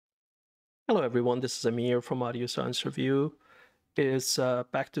Hello everyone, this is Amir from Audio Science Review. It's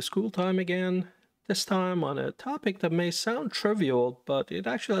back to school time again, this time on a topic that may sound trivial, but it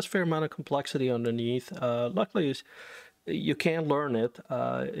actually has a fair amount of complexity underneath. Luckily, you can learn it.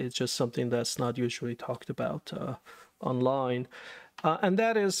 It's just something that's not usually talked about online. And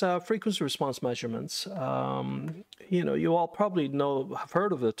that is frequency response measurements. You all probably have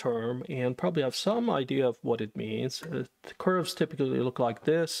heard of the term and probably have some idea of what it means. The curves typically look like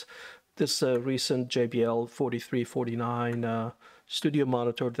this. This recent JBL 4349 studio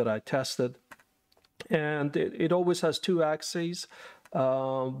monitor that I tested. And it always has two axes.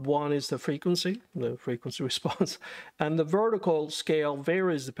 One is the frequency response, and the vertical scale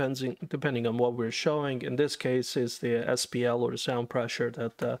varies depending on what we're showing. In this case, is the SPL, or the sound pressure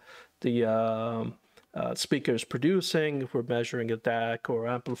that the speaker is producing. If we're measuring a DAC or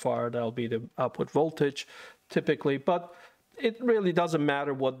amplifier, that'll be the output voltage typically. But it really doesn't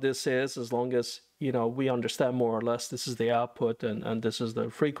matter what this is, as long as we understand more or less this is the output and this is the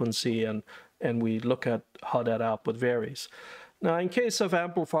frequency, and we look at how that output varies. Now, in case of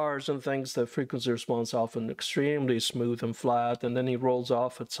amplifiers and things, the frequency response is often extremely smooth and flat, and then it rolls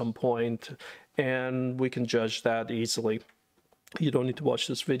off at some point, and we can judge that easily. You don't need to watch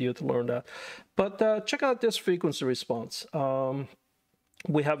this video to learn that. But check out this frequency response.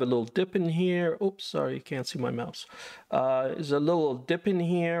 We have a little dip in here. Oops, sorry, you can't see my mouse. There's a little dip in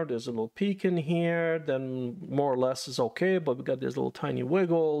here. There's a little peak in here. Then more or less is okay, but we got these little tiny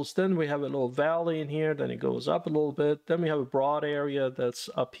wiggles. Then we have a little valley in here. Then it goes up a little bit. Then we have a broad area that's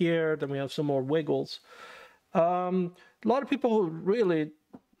up here. Then we have some more wiggles. A lot of people who really,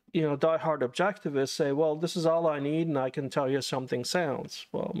 die-hard objectivists say, well, this is all I need and I can tell you something sounds.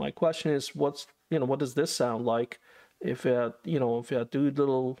 Well, my question is, what does this sound like? If you had two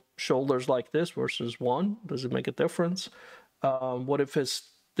little shoulders like this versus one, does it make a difference? What if it's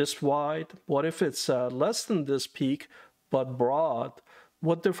this wide? What if it's less than this peak, but broad?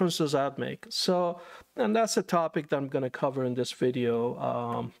 What difference does that make? And that's a topic that I'm going to cover in this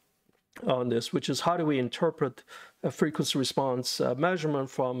video on this, which is how do we interpret a frequency response measurement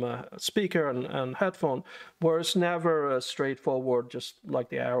from a speaker and headphone, where it's never straightforward, just like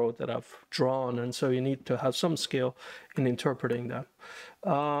the arrow that I've drawn, and so you need to have some skill in interpreting that.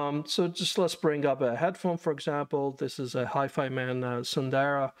 So just let's bring up a headphone, for example. This is a Hi-Fi Man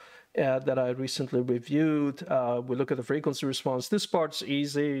Sundara that I recently reviewed. We look at the frequency response. This part's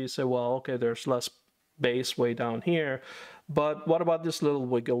easy. You say, well, okay, there's less bass way down here, but what about this little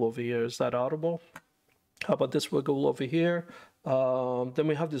wiggle over here? Is that audible? How about this wiggle over here? Then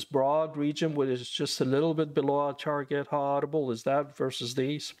we have this broad region which is just a little bit below our target. How audible is that versus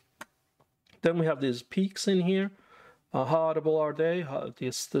these? Then we have these peaks in here. How audible are they?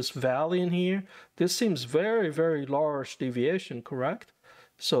 This valley in here. This seems very, very large deviation, correct?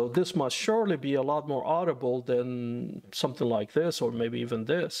 So this must surely be a lot more audible than something like this, or maybe even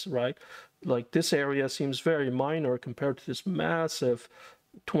this, right? Like this area seems very minor compared to this massive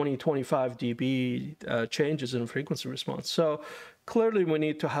 20-25 dB changes in frequency response. So clearly we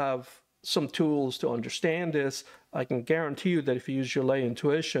need to have some tools to understand this. I can guarantee you that if you use your lay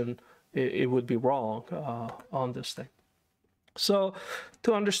intuition, it would be wrong on this thing. So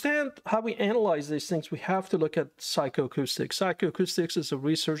to understand how we analyze these things, we have to look at psychoacoustics. Psychoacoustics is a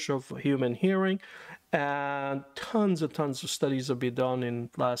research of human hearing, and tons and tons of studies have been done in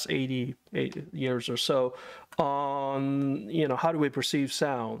the last 80 years or so on, how do we perceive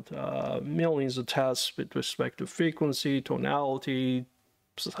sound? Millions of tests with respect to frequency, tonality,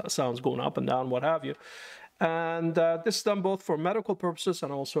 sounds going up and down, what have you. And this is done both for medical purposes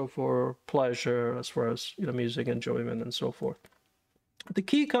and also for pleasure, as far as music enjoyment and so forth. The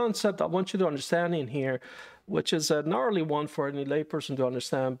key concept I want you to understand in here, which is a gnarly one for any layperson to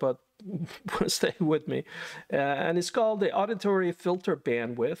understand, but stay with me, and it's called the auditory filter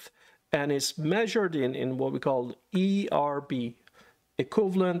bandwidth, and it's measured in what we call ERB,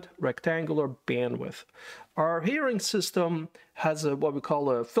 equivalent rectangular bandwidth. Our hearing system has what we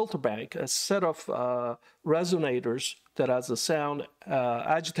call a filter bank, a set of resonators that, as the sound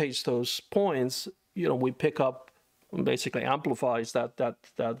agitates those points, we pick up, basically amplifies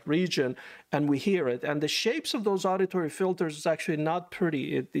that region, and we hear it. And the shapes of those auditory filters is actually not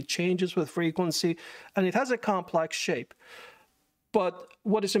pretty. It changes with frequency, and it has a complex shape. But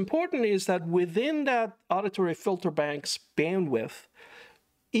what is important is that within that auditory filter bank's bandwidth,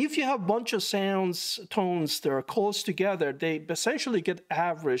 if you have a bunch of tones that are close together, they essentially get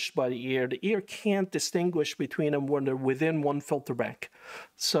averaged by the ear. The ear can't distinguish between them when they're within one filter bank.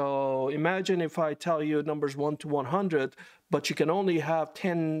 So imagine if I tell you numbers 1 to 100, but you can only have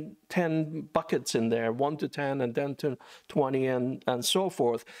 10 buckets in there, 1 to 10 and then to 20 and so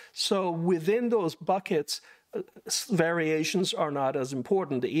forth. So within those buckets, variations are not as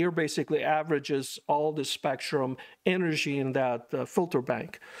important. The ear basically averages all the spectrum energy in that filter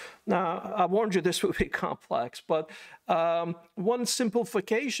bank. Now, I warned you this would be complex, but one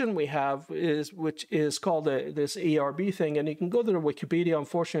simplification we have which is called this ERB thing, and you can go to the Wikipedia.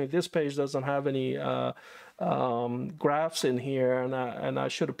 Unfortunately, this page doesn't have any graphs in here, and I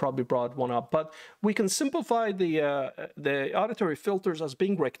should have probably brought one up. But we can simplify the auditory filters as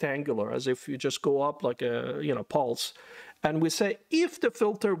being rectangular, as if you just go up like a pulse, and we say if the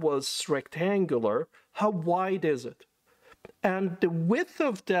filter was rectangular, how wide is it? And the width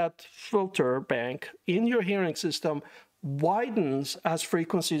of that filter bank in your hearing system widens as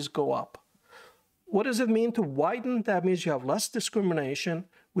frequencies go up. What does it mean to widen? That means you have less discrimination,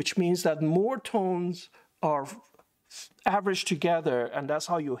 which means that more tones are averaged together, and that's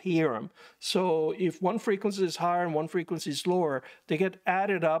how you hear them. So if one frequency is higher and one frequency is lower, they get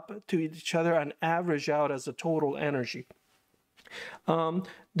added up to each other and average out as a total energy.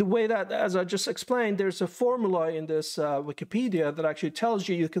 The way that, as I just explained, there's a formula in this Wikipedia that actually tells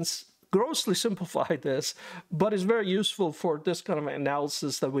you can grossly simplify this, but it's very useful for this kind of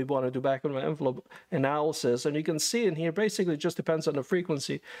analysis that we want to do back of the envelope analysis. And you can see in here, basically it just depends on the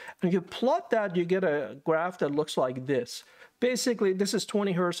frequency. And you plot that, you get a graph that looks like this. Basically, this is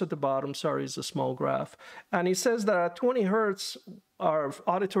 20 hertz at the bottom. Sorry, it's a small graph. And he says that at 20 hertz, our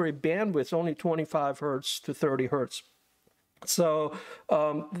auditory bandwidth is only 25 hertz to 30 hertz. So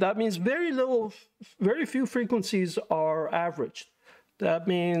that means very few frequencies are averaged. That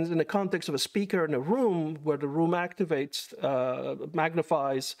means in the context of a speaker in a room where the room activates,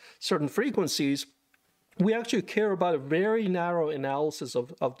 magnifies certain frequencies, we actually care about a very narrow analysis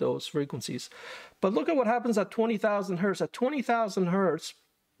of those frequencies. But look at what happens at 20,000 hertz. At 20,000 hertz,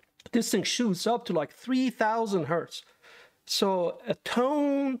 this thing shoots up to like 3,000 hertz. So a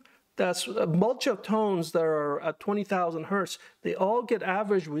tone, that's a bunch of tones that are at 20,000 hertz, they all get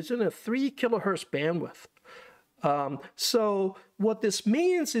averaged within a 3 kilohertz bandwidth. So what this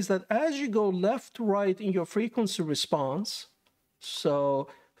means is that as you go left to right in your frequency response, so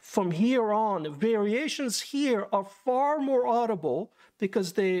from here on, variations here are far more audible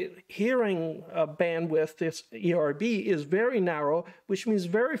because the hearing bandwidth, this ERB, is very narrow, which means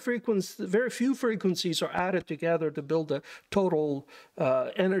very few frequencies are added together to build a total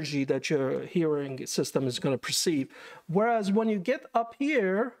energy that your hearing system is going to perceive. Whereas when you get up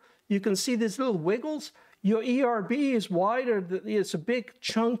here, you can see these little wiggles. Your ERB is wider, it's a big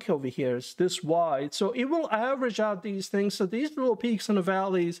chunk over here, it's this wide. So it will average out these things. So these little peaks and the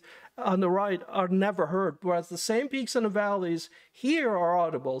valleys on the right are never heard, whereas the same peaks and the valleys here are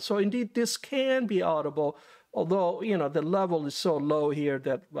audible. So indeed, this can be audible, although, the level is so low here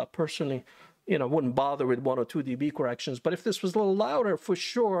that personally, wouldn't bother with 1 or 2 dB corrections. But if this was a little louder, for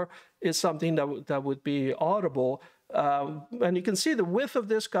sure, is something that would be audible. And you can see the width of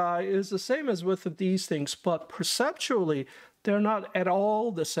this guy is the same as width of these things, but perceptually, they're not at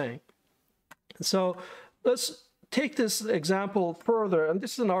all the same. So let's take this example further. And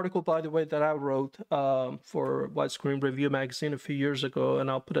this is an article, by the way, that I wrote for Widescreen Review magazine a few years ago,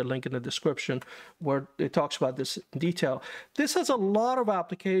 and I'll put a link in the description where it talks about this in detail. This has a lot of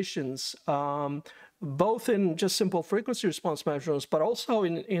applications, both in just simple frequency response measurements, but also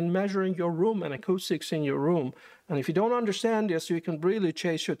in measuring your room and acoustics in your room. And if you don't understand this, you can really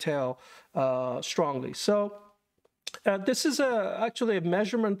chase your tail strongly. So this is actually a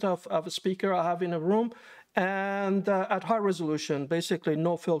measurement of a speaker I have in a room, and at high resolution, basically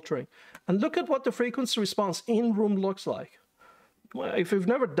no filtering. And look at what the frequency response in room looks like. If you've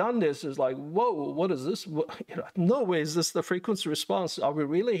never done this, it's like, whoa, what is this? No way is this the frequency response. Are we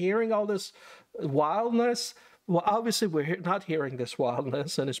really hearing all this wildness? Well, obviously, we're not hearing this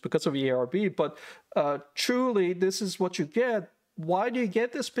wildness, and it's because of ERB, but truly, this is what you get. Why do you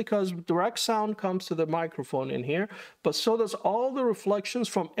get this? Because direct sound comes to the microphone in here, but so does all the reflections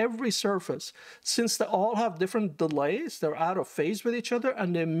from every surface. Since they all have different delays, they're out of phase with each other,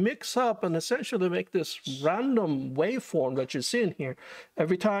 and they mix up and essentially make this random waveform that you see in here.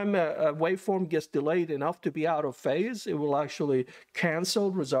 Every time a waveform gets delayed enough to be out of phase, it will actually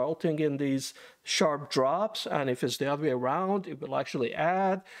cancel, resulting in these sharp drops, and if it's the other way around, it will actually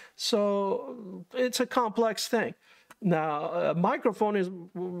add. So it's a complex thing. Now, a microphone is,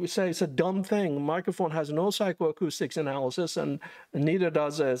 we say it's a dumb thing. A microphone has no psychoacoustics analysis, and neither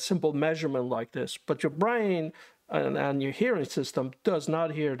does a simple measurement like this. But your brain and your hearing system does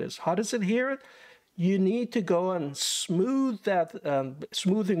not hear this. How does it hear it? You need to go and smooth that.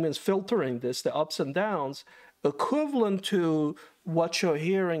 Smoothing means filtering this, the ups and downs, equivalent to what your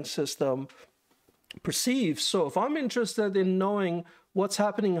hearing system perceives. So if I'm interested in knowing what's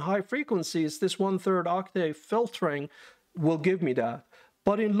happening in high frequencies, this 1/3 octave filtering will give me that.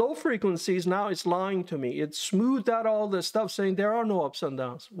 But in low frequencies, now it's lying to me. It smoothed out all this stuff saying there are no ups and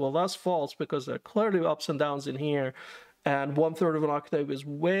downs. Well, that's false, because there are clearly ups and downs in here. And 1/3 of an octave is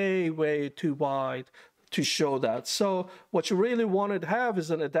way, way too wide to show that. So what you really want to have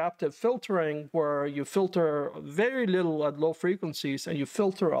is an adaptive filtering, where you filter very little at low frequencies and you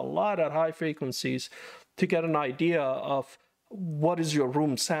filter a lot at high frequencies to get an idea of what is your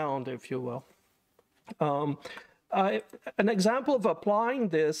room sound, if you will. An example of applying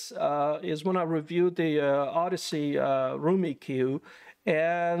this is when I reviewed the Odyssey room EQ.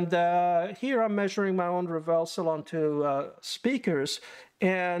 And here I'm measuring my own reversal onto speakers.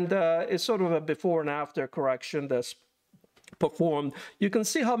 And it's sort of a before and after correction that's performed. You can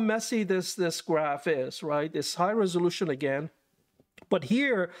see how messy this graph is, right? It's high resolution again. But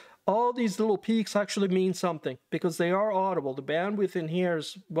here, all these little peaks actually mean something, because they are audible. The bandwidth in here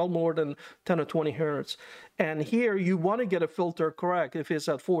is well more than 10 or 20 hertz. And here you want to get a filter correct. If it's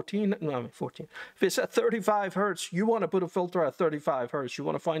at 14, if it's at 35 hertz, you want to put a filter at 35 hertz. You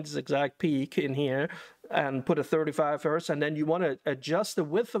want to find this exact peak in here and put a 35 hertz, and then you want to adjust the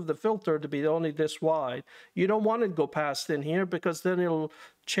width of the filter to be only this wide. You don't want it to go past in here, because then it'll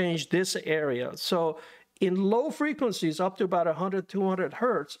change this area. So in low frequencies, up to about 100, 200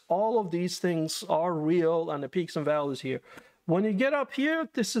 hertz, all of these things are real, and the peaks and valleys here. When you get up here,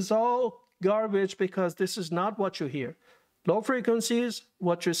 this is all garbage, because this is not what you hear. Low frequencies,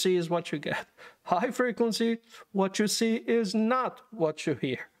 what you see is what you get. High frequency, what you see is not what you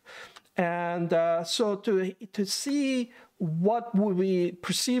hear. And so to see what we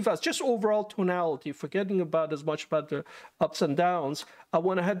perceive as just overall tonality, forgetting about as much about the ups and downs, I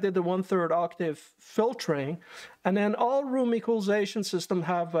went ahead and did the 1/3 octave filtering. And then all room equalization systems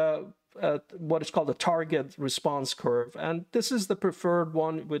have what is called a target response curve. And this is the preferred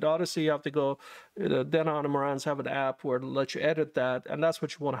one. With Odyssey, you have to go, Denon and Moran's have an app where it'll let you edit that, and that's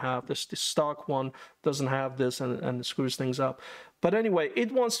what you want to have. This stock one doesn't have this, and it screws things up. But anyway,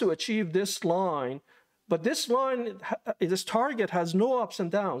 it wants to achieve this line, but this line, this target has no ups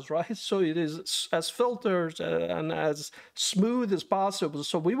and downs, right? So it is as filtered and as smooth as possible.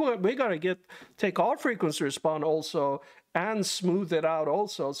 So we got to take our frequency response also and smooth it out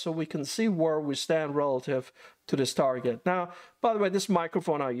also, so we can see where we stand relative to this target. Now, by the way, this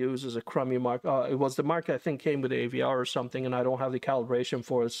microphone I use is a crummy mic. It was the mic I think came with the AVR or something, and I don't have the calibration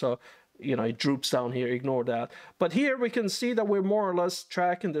for it, so it droops down here, ignore that. But here we can see that we're more or less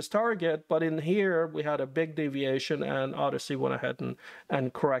tracking this target, but in here we had a big deviation, and Odyssey went ahead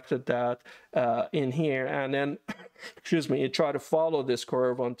and corrected that in here. And then, excuse me, it tried to follow this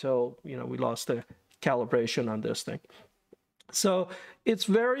curve until, we lost the calibration on this thing. So it's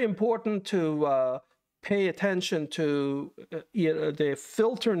very important to pay attention to the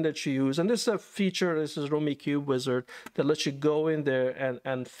filtering that you use. And this is a feature, this is Room EQ Wizard, that lets you go in there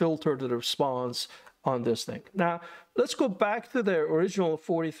and filter the response on this thing. Now, let's go back to the original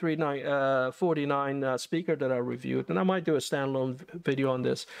 49 speaker that I reviewed, and I might do a standalone video on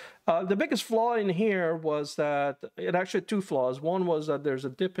this. The biggest flaw in here was that, it actually two flaws. One was that there's a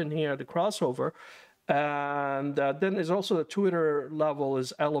dip in here, the crossover, and then there's also the tweeter level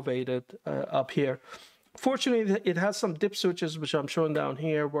is elevated up here. Fortunately, it has some dip switches, which I'm showing down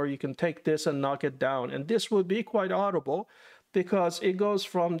here, where you can take this and knock it down. And this would be quite audible, because it goes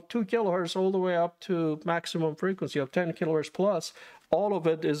from 2 kilohertz all the way up to maximum frequency of 10 kilohertz plus. All of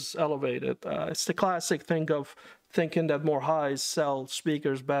it is elevated. It's the classic thing of thinking that more highs sell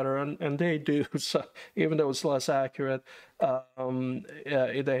speakers better, and they do, so even though it's less accurate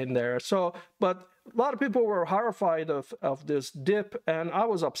in there. So, but a lot of people were horrified of this dip, and I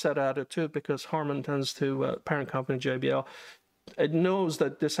was upset at it too, because Harman tends to, parent company JBL, it knows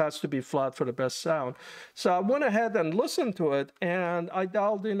that this has to be flat for the best sound. So I went ahead and listened to it, and I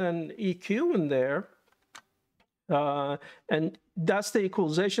dialed in an EQ in there, and that's the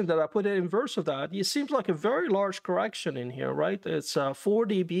equalization that I put in inverse of that. It seems like a very large correction in here, right? It's 4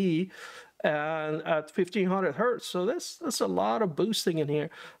 dB and at 1500 hertz. So that's a lot of boosting in here.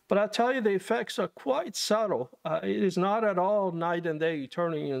 But I tell you, the effects are quite subtle. It is not at all night and day. You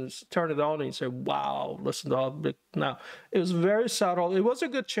turn it on and you say, wow, listen to all the... No, it was very subtle. It was a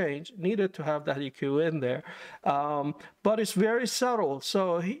good change. Needed to have that EQ in there. But it's very subtle.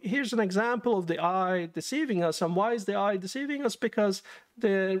 So here's an example of the eye deceiving us. And why is the eye deceiving us? Because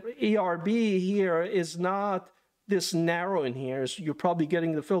the ERB here is not this narrow in here. So you're probably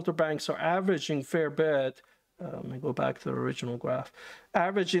getting the filter banks are averaging fair bit. Let me go back to the original graph.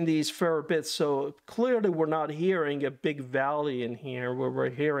 Averaging these fair bits. So clearly we're not hearing a big valley in here where we're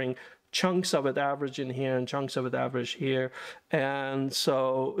hearing chunks of it average in here and chunks of it average here. And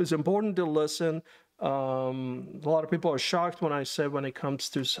so it's important to listen. A lot of people are shocked when I say when it comes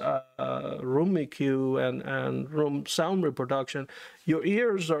to room EQ and room sound reproduction, your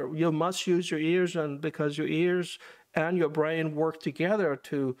ears are, you must use your ears, and because your ears and your brain work together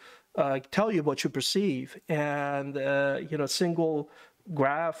to tell you what you perceive. And, you know, single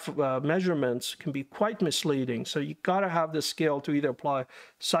graph measurements can be quite misleading. So you got to have the skill to either apply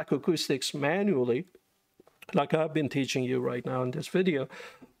psychoacoustics manually, like I've been teaching you right now in this video,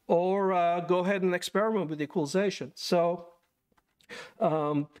 or go ahead and experiment with equalization. So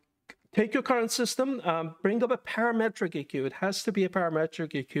take your current system, bring up a parametric EQ. It has to be a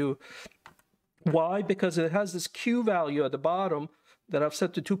parametric EQ. Why? Because it has this Q value at the bottom that I've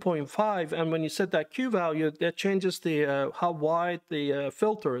set to 2.5, and when you set that Q value, that changes the how wide the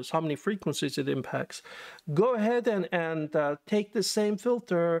filter is, how many frequencies it impacts. Go ahead and take the same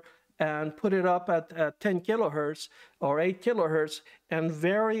filter and put it up at 10 kilohertz or 8 kilohertz and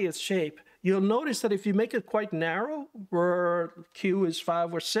vary its shape. You'll notice that if you make it quite narrow, where Q is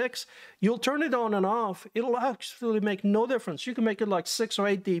 5 or 6, you'll turn it on and off. It'll actually make no difference. You can make it like 6 or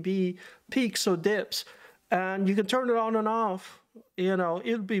 8 dB peaks or dips, and you can turn it on and off. You know,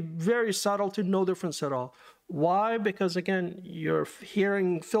 it'll be very subtle to no difference at all. Why? Because again, your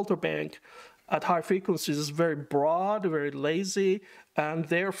hearing filter bank at high frequencies is very broad, very lazy, and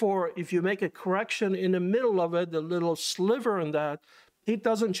therefore, if you make a correction in the middle of it, the little sliver in that, it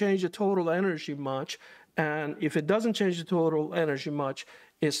doesn't change the total energy much. And if it doesn't change the total energy much,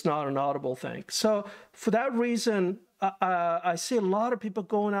 it's not an audible thing. So for that reason, I see a lot of people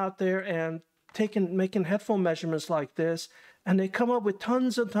going out there and making headphone measurements like this, and they come up with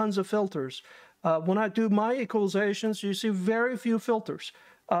tons and tons of filters. When I do my equalizations, you see very few filters.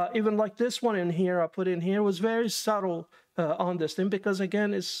 Even like this one in here, I put in here, was very subtle on this thing because,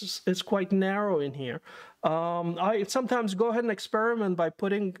 again, it's quite narrow in here. I sometimes go ahead and experiment by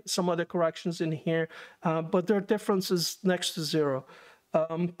putting some other corrections in here, but their difference is next to zero.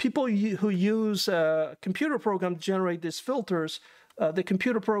 People who use a computer program to generate these filters, the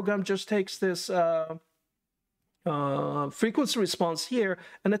computer program just takes this frequency response here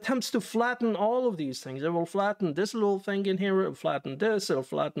and attempts to flatten all of these things. It will flatten this little thing in here, it'll flatten this, it'll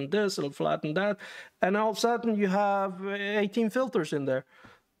flatten this, it'll flatten that, and all of a sudden you have 18 filters in there.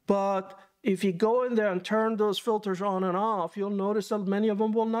 But if you go in there and turn those filters on and off, you'll notice that many of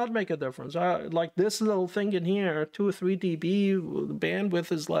them will not make a difference. Like this little thing in here, 2 or 3 dB, the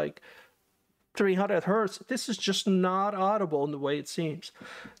bandwidth is like 300 hertz. This is just not audible in the way it seems.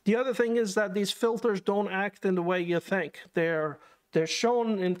 The other thing is that these filters don't act in the way you think. They're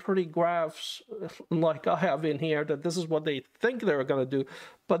shown in pretty graphs like I have in here that this is what they think they're going to do,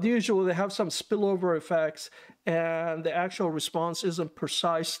 but usually they have some spillover effects and the actual response isn't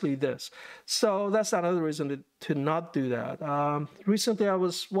precisely this. So that's another reason to not do that. Recently I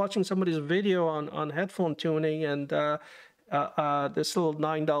was watching somebody's video on headphone tuning, and this little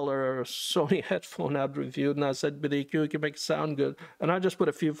 $9 Sony headphone I'd reviewed, and I said, but EQ can make it sound good. And I just put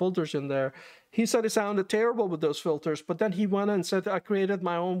a few filters in there. He said it sounded terrible with those filters, but then he went and said, I created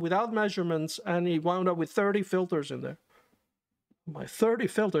my own without measurements, and he wound up with 30 filters in there. My 30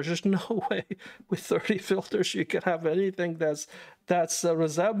 filters, there's no way with 30 filters you can have anything that's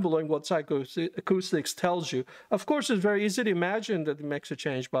resembling what psychoacoustics tells you. Of course, it's very easy to imagine that it makes a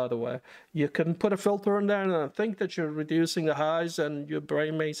change, by the way. You can put a filter in there and think that you're reducing the highs, and your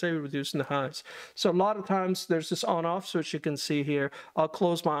brain may say you're reducing the highs. So a lot of times there's this on-off switch you can see here. I'll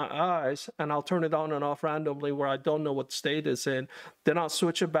close my eyes and I'll turn it on and off randomly where I don't know what state it's in. Then I'll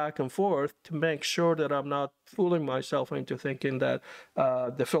switch it back and forth to make sure that I'm not fooling myself into thinking that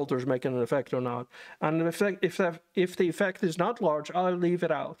the filter is making an effect or not. And if the effect is not large, I'll leave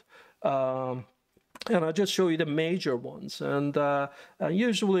it out. And I'll just show you the major ones. And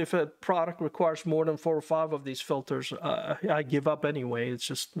usually if a product requires more than 4 or 5 of these filters, I give up anyway. It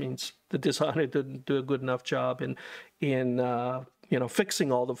just means the designer didn't do a good enough job in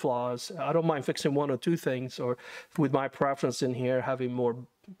fixing all the flaws. I don't mind fixing one or two things, or with my preference in here, having more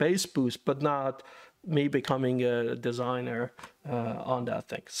bass boost, but not me becoming a designer on that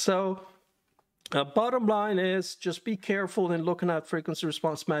thing. So bottom line is just be careful in looking at frequency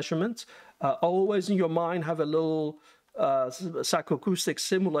response measurements. Always in your mind have a little psychoacoustic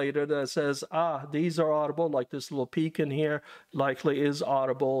simulator that says, these are audible, like this little peak in here likely is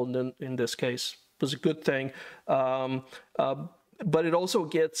audible, and then in this case was a good thing. But it also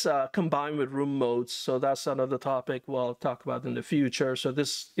gets combined with room modes, so that's another topic we'll talk about in the future. So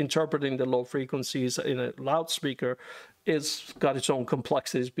this interpreting the low frequencies in a loudspeaker is got its own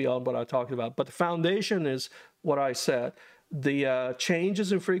complexities beyond what I talked about. But the foundation is what I said. The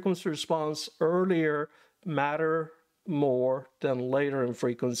changes in frequency response earlier matter more than later in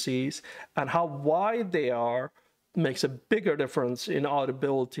frequencies, and how wide they are makes a bigger difference in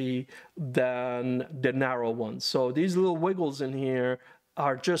audibility than the narrow ones. So these little wiggles in here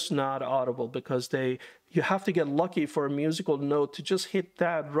are just not audible, because you have to get lucky for a musical note to just hit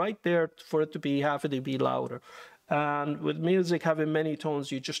that right there for it to be half a dB louder. And with music having many tones,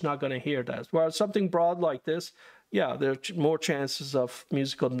 you're just not going to hear that. Whereas something broad like this, yeah, there are more chances of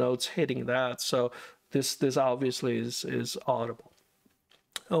musical notes hitting that. So this obviously is audible.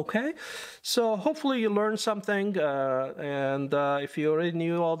 Okay, so hopefully you learned something, and if you already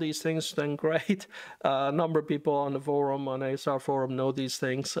knew all these things, then great. A number of people on the forum, on ASR forum, know these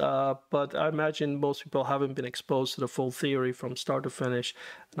things, but I imagine most people haven't been exposed to the full theory from start to finish,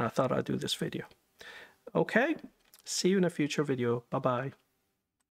 and I thought I'd do this video. Okay, see you in a future video. Bye-bye.